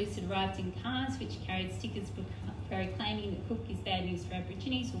La Perouse had arrived in cars which carried stickers proclaiming that Cook is bad news for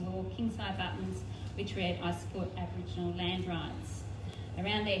Aborigines, or wore king-size buttons which read, "I support Aboriginal land rights."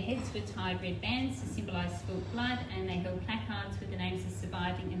 Around their heads were tied red bands to symbolise spilt blood, and they held placards with the names of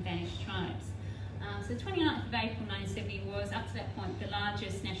surviving and vanished tribes. So the 29th of April 1970 was, up to that point, the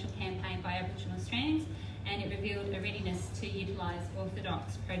largest national campaign by Aboriginal Australians, and it revealed a readiness to utilise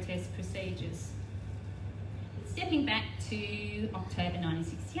orthodox protest procedures. Stepping back to October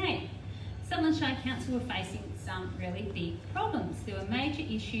 1968, Sutherland Shire Council were facing some really big problems. There were major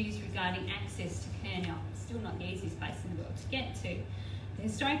issues regarding access to Kurnell, still not the easiest place in the world to get to. The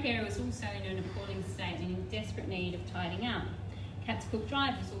historic area was also in an appalling state and in desperate need of tidying up. Captain Cook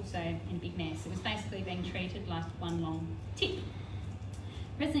Drive was also in a big mess. It was basically being treated like one long tip.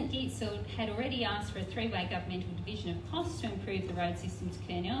 President Geertzel had already asked for a three-way governmental division of costs to improve the road system to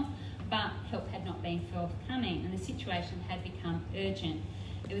Kurnell, but help had not been forthcoming and the situation had become urgent.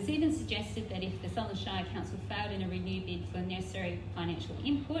 It was even suggested that if the Sutherland Shire Council failed in a renewed bid for necessary financial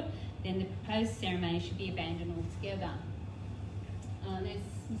input, then the proposed ceremony should be abandoned altogether. There's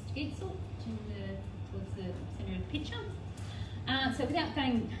Mr Geertzel towards the centre of the picture. So without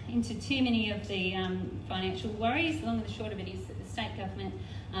going into too many of the financial worries, the long and the short of it is that the state government,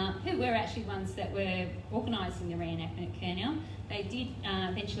 who were actually ones that were organising the reenactment at Kurnell, they did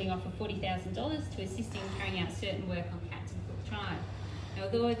eventually offer $40,000 to assist in carrying out certain work on Captain Cook Drive.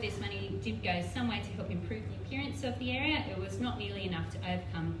 Although this money did go some way to help improve the appearance of the area, it was not nearly enough to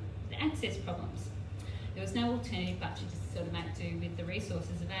overcome the access problems. There was no alternative but to just sort of make do with the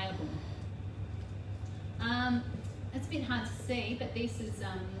resources available. It's a bit hard to see, but this is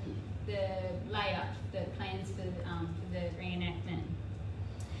the layout, the plans for the reenactment.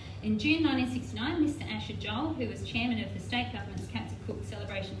 In June 1969, Mr Asher Joel, who was chairman of the state government's Captain Cook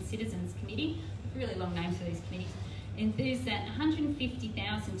Celebration Citizens Committee, really long names for these committees, enthused that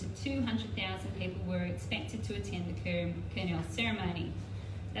 150,000 to 200,000 people were expected to attend the Kurnell ceremony.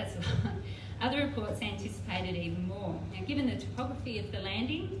 That's a lot. Other reports anticipated even more. Now, given the topography of the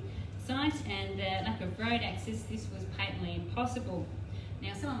landing site and the lack of road access, this was patently impossible.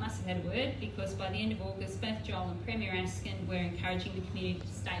 Now, someone must have had a word, because by the end of August, both Joel and Premier Askin were encouraging the community to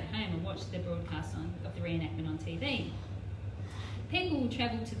stay at home and watch the broadcast of the reenactment on TV. People will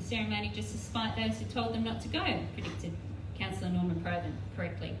travel to the ceremony just to spite those who told them not to go, predicted Councillor Norman Provan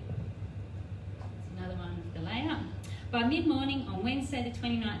correctly. That's another one of the layout. By mid-morning on Wednesday the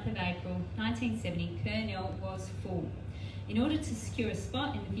 29th of April 1970, Kurnell was full. In order to secure a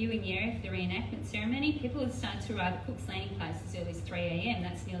spot in the viewing area for the reenactment ceremony, people had started to arrive at Cook's Landing Place as early as 3 AM.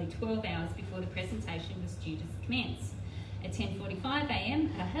 That's nearly 12 hours before the presentation was due to commence. At 10:45 AM,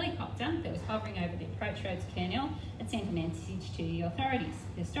 a helicopter that was hovering over the approach road to Kurnell had sent a message to the authorities.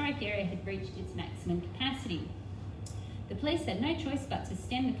 The historic area had reached its maximum capacity. The police had no choice but to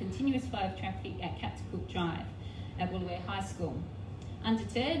stem the continuous flow of traffic at Captain Cook Drive at Woolooware High School.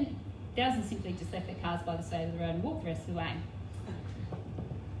 Undeterred, thousands simply just left their cars by the side of the road and walked the rest of the way.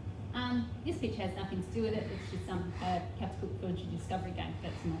 This picture has nothing to do with it, it's just some Captain Cook Village Discovery game,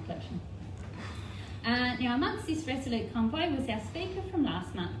 that's in my collection. Now, amongst this resolute convoy was our speaker from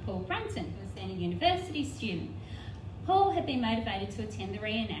last month, Paul Brunton, who was then a university student. Paul had been motivated to attend the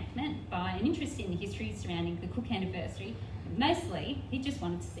reenactment by an interest in the history surrounding the Cook anniversary, Mostly, he just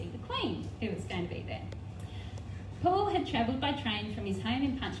wanted to see the Queen, who was going to be there. Paul had travelled by train from his home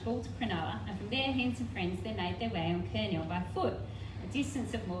in Punchbowl to Kurnell, and from there he and some friends they made their way on Kurnell by foot, a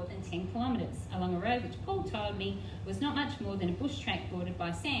distance of more than 10 kilometres, along a road which Paul told me was not much more than a bush track bordered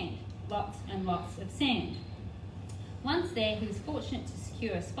by sand, lots and lots of sand. Once there, he was fortunate to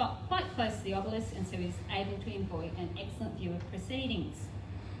secure a spot quite close to the obelisk, and so he was able to enjoy an excellent view of proceedings.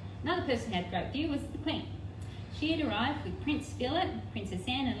 Another person who had a great view was the Queen. She had arrived with Prince Philip, Princess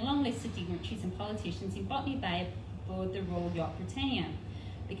Anne, and a long list of dignitaries and politicians in Botany Bay aboard the Royal Yacht Britannia.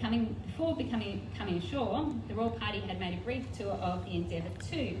 Before coming ashore, the royal party had made a brief tour of the Endeavour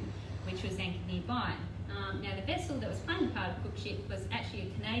too, which was anchored nearby. Now, the vessel that was playing the part of cook ship was actually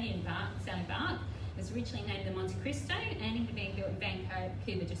a Canadian sailing bark. It was originally named the Monte Cristo, and it had been built in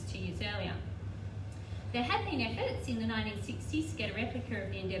Vancouver just 2 years earlier. There had been efforts in the 1960s to get a replica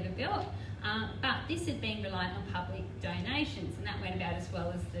of the Endeavour built, but this had been reliant on public donations, and that went about as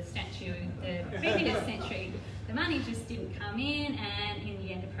well as the statue of the previous century. The money just didn't come in, and in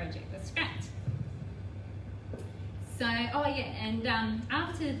the end the project was scrapped. So,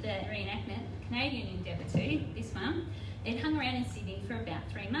 after the reenactment, Canadian Endeavour 2, this one, it hung around in Sydney for about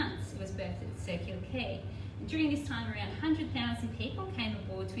 3 months. It was berthed at Circular Quay. And during this time, around 100,000 people came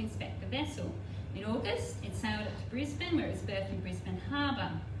aboard to inspect the vessel. In August, it sailed up to Brisbane, where it was berthed in Brisbane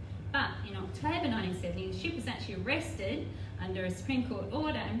Harbour. But in October 1970, the ship was actually arrested under a Supreme Court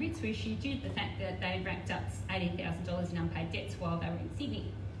order, and writs were issued due to the fact that they had racked up $18,000 in unpaid debts while they were in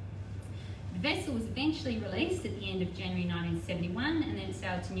Sydney. The vessel was eventually released at the end of January 1971, and then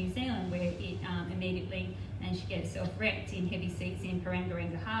sailed to New Zealand, where it immediately managed to get itself wrecked in heavy seas in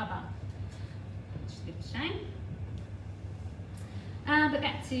Parangarenga Harbour, which is a bit of a shame. But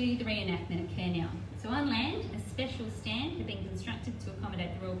back to the reenactment at Kurnell. So on land, a special stand had been constructed to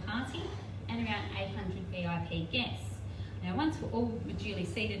accommodate the royal party and around 800 VIP guests. Now, once all were duly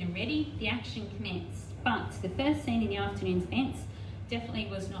seated and ready, the action commenced. But the first scene in the afternoon's events definitely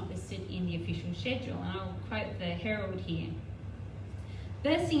was not listed in the official schedule, and I'll quote the Herald here.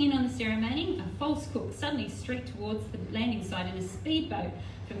 Bursting in on the ceremony, a false cook suddenly streaked towards the landing site in a speedboat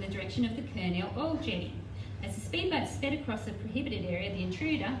from the direction of the Kurnell oil jetty. As the speedboat sped across the prohibited area, the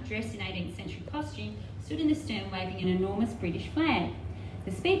intruder, dressed in 18th century costume, stood in the stern waving an enormous British flag.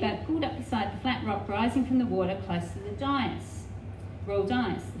 The speedboat pulled up beside the flat rock rising from the water close to the royal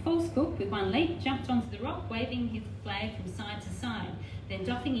dais. The false cook, with one leap, jumped onto the rock, waving his flag from side to side. Then,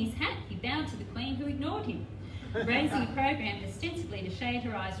 doffing his hat, he bowed to the Queen, who ignored him, raising a programme ostensibly to shade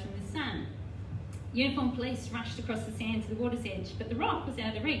her eyes from the sun. Uniformed police rushed across the sand to the water's edge, but the rock was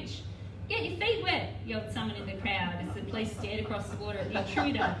out of reach. "Get your feet wet," yelled someone in the crowd as the police stared across the water at the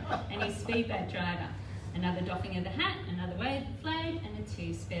intruder and his speedboat driver. Another doffing of the hat, another wave of the flag, and the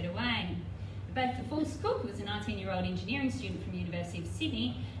two sped away. Both the false cook, who was a 19-year-old engineering student from the University of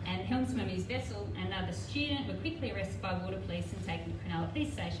Sydney, and the helmsman of his vessel, another student, were quickly arrested by water police and taken to Kurnell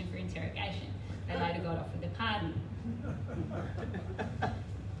Police Station for interrogation. They later got off with a pardon.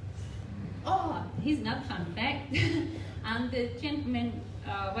 Oh, here's another fun fact. The gentleman,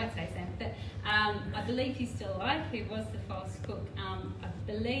 I won't say his name, but I believe he's still alive, who was the false cook. I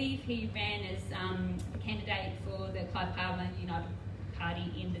believe he ran as a candidate for the Clive Palmer United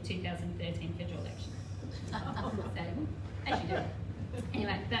Party in the 2013 federal election. So, as you do.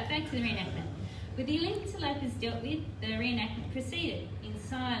 Anyway, back to the reenactment. With the interlopers dealt with, the reenactment proceeded in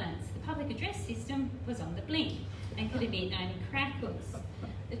silence. The public address system was on the blink and could emit only crackles.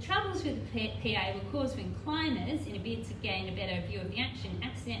 The troubles with the PA were caused when climbers, in a bid to gain a better view of the action,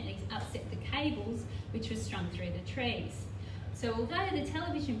 accidentally upset the cables which were strung through the trees. So although the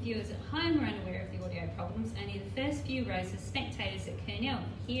television viewers at home were unaware of the audio problems, only the first few rows of spectators at Kurnell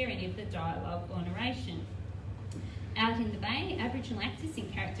could hear any of the dialogue or narration. Out in the bay, Aboriginal actors in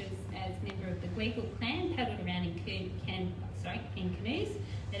characters as member of the Gweagal clan paddled around in canoes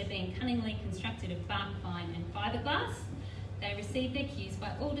that had been cunningly constructed of bark pine and fiberglass. They received their cues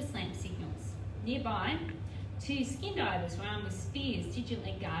by order slant signals. Nearby, two skin divers were armed with spears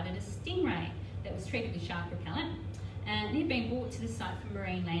digitally guarded a stingray that was treated with shark repellent, and it had been brought to the site from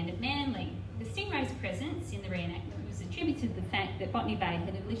Marine Land at Manly. The stingray's presence in the reenactment was attributed to the fact that Botany Bay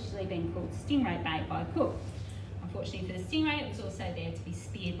had initially been called Stingray Bay by Cook. Unfortunately for the stingray, it was also there to be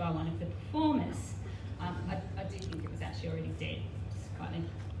speared by one of the performers. I do think it was actually already dead, which is quite neat.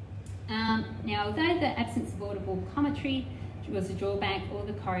 Now, although the absence of audible commentary was a drawback, all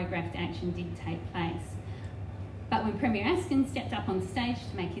the choreographed action did take place. But when Premier Askin stepped up on stage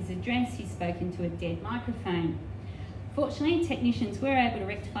to make his address, he spoke into a dead microphone. Fortunately, technicians were able to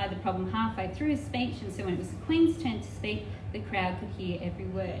rectify the problem halfway through his speech, and so when it was the Queen's turn to speak, the crowd could hear every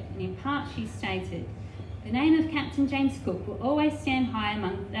word. And in part, she stated, The name of Captain James Cook will always stand high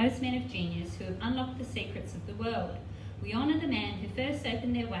among those men of genius who have unlocked the secrets of the world. We honour the man who first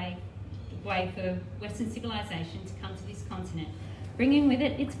opened the way for Western civilization to come to this continent, bringing with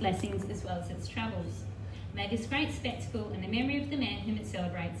it its blessings as well as its troubles. May this great spectacle and the memory of the man whom it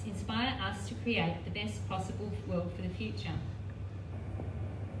celebrates inspire us to create the best possible world for the future.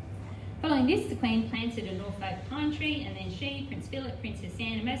 Following this, the Queen planted a Norfolk pine tree, and then she, Prince Philip, Princess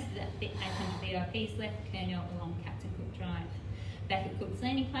Anne, and most of the 800 VIPs left Kurnell along Captain Cook Drive. Back at Cook's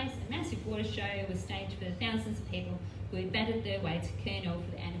Landing Place, a massive water show was staged for the thousands of people who had battered their way to Kurnell for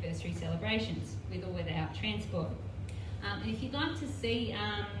the anniversary celebrations, with or without transport. And if you'd like to see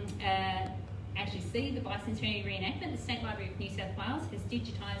actually see the bicentenary reenactment, the State Library of New South Wales has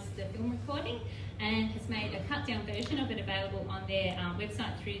digitised the film recording and has made a cut-down version of it available on their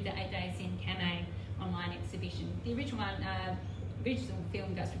website through the 8 Days in Came online exhibition. The original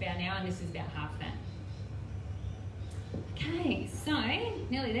film goes for about an hour, and this is about half that. Okay, so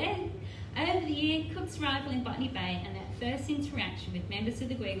nearly there. Over the year, Cook's arrival in Botany Bay and that first interaction with members of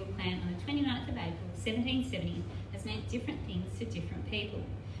the Gweagal clan on the 29th of April 1770 has meant different things to different people.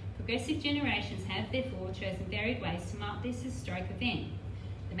 Progressive generations have therefore chosen varied ways to mark this historic event.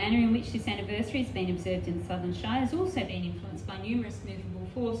 The manner in which this anniversary has been observed in the Southern Shire has also been influenced by numerous movable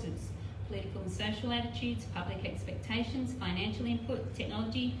forces: political and social attitudes, public expectations, financial input,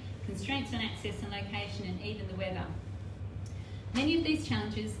 technology, constraints on access and location, and even the weather. Many of these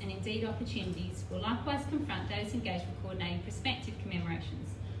challenges, and indeed opportunities, will likewise confront those engaged with coordinating prospective commemorations.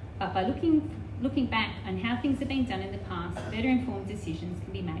 But by looking back on how things have been done in the past, better informed decisions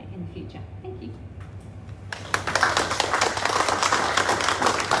can be made in the future. Thank you.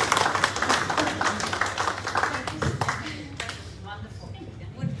 Wonderful.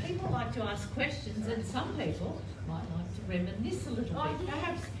 Would people like to ask questions? And some people might like to reminisce a little bit.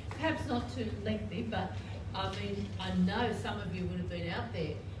 Perhaps not too lengthy, but I mean, I know some of you would have been out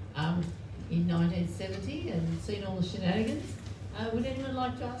there in 1970 and seen all the shenanigans. Would anyone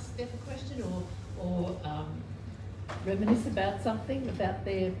like to ask Steph a question or reminisce about something, about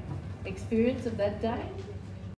their experience of that day?